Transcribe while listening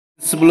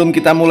Sebelum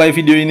kita mulai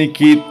video ini,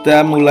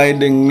 kita mulai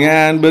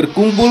dengan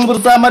berkumpul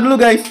bersama dulu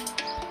guys.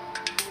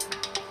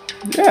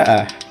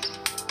 Ya,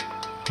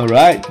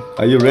 alright,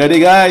 are you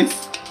ready guys?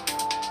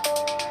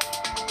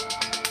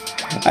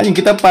 Ayo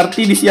kita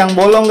party di siang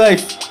bolong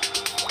guys.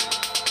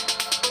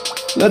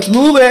 Let's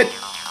move it.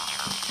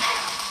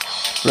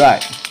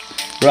 Right.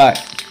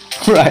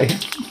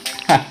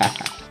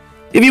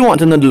 If you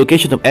want to know the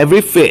location of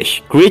every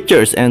fish,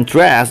 creatures and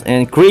trash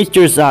and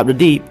creatures of the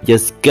deep,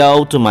 just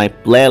go to my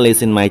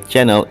playlist in my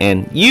channel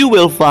and you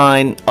will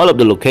find all of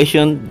the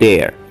location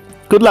there.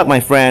 Good luck my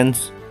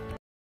friends.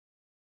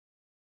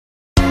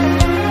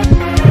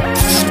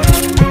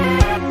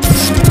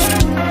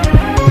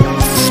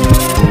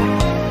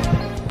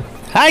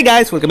 Hi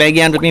guys, welcome back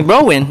again with me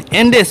Browen.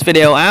 In this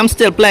video I'm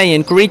still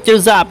playing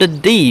Creatures of the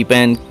Deep,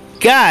 and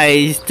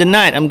guys,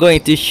 tonight I'm going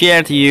to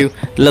share to you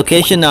the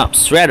location of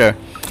Shredder.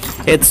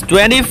 It's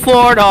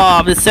 24th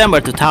of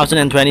December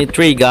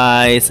 2023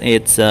 guys.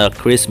 It's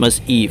Christmas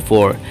Eve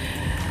for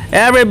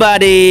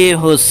everybody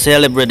who's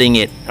celebrating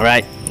it.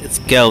 Alright, let's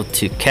go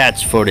to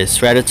catch for the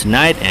Shredder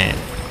tonight, and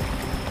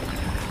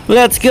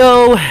let's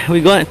go.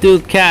 We're going to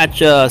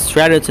catch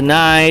Shredder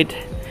tonight.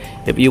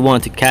 If you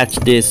want to catch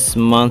this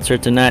monster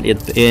tonight,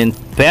 it's in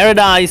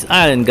Paradise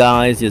Island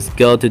guys. Just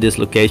go to this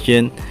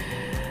location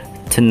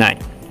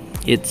tonight.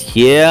 It's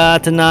here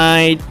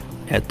tonight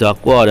at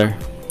Dark Water.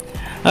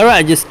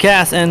 Alright, just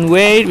cast and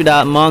wait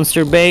without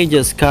monster bait,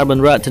 just carbon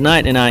rod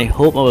tonight, and I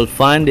hope I will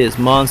find this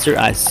monster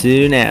as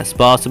soon as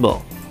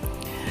possible.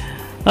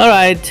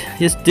 Alright,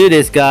 just do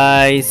this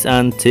guys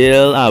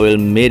until I will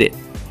meet it.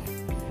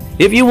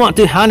 If you want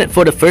to hunt it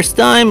for the first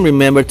time,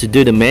 remember to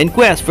do the main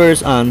quest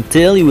first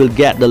until you will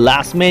get the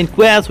last main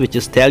quest, which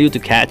is tell you to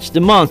catch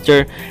the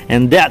monster,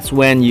 and that's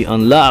when you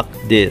unlock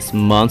this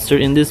monster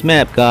in this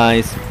map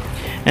guys.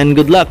 And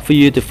good luck for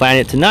you to find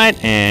it tonight,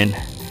 and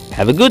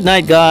have a good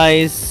night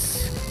guys.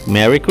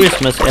 Merry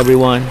Christmas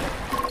everyone.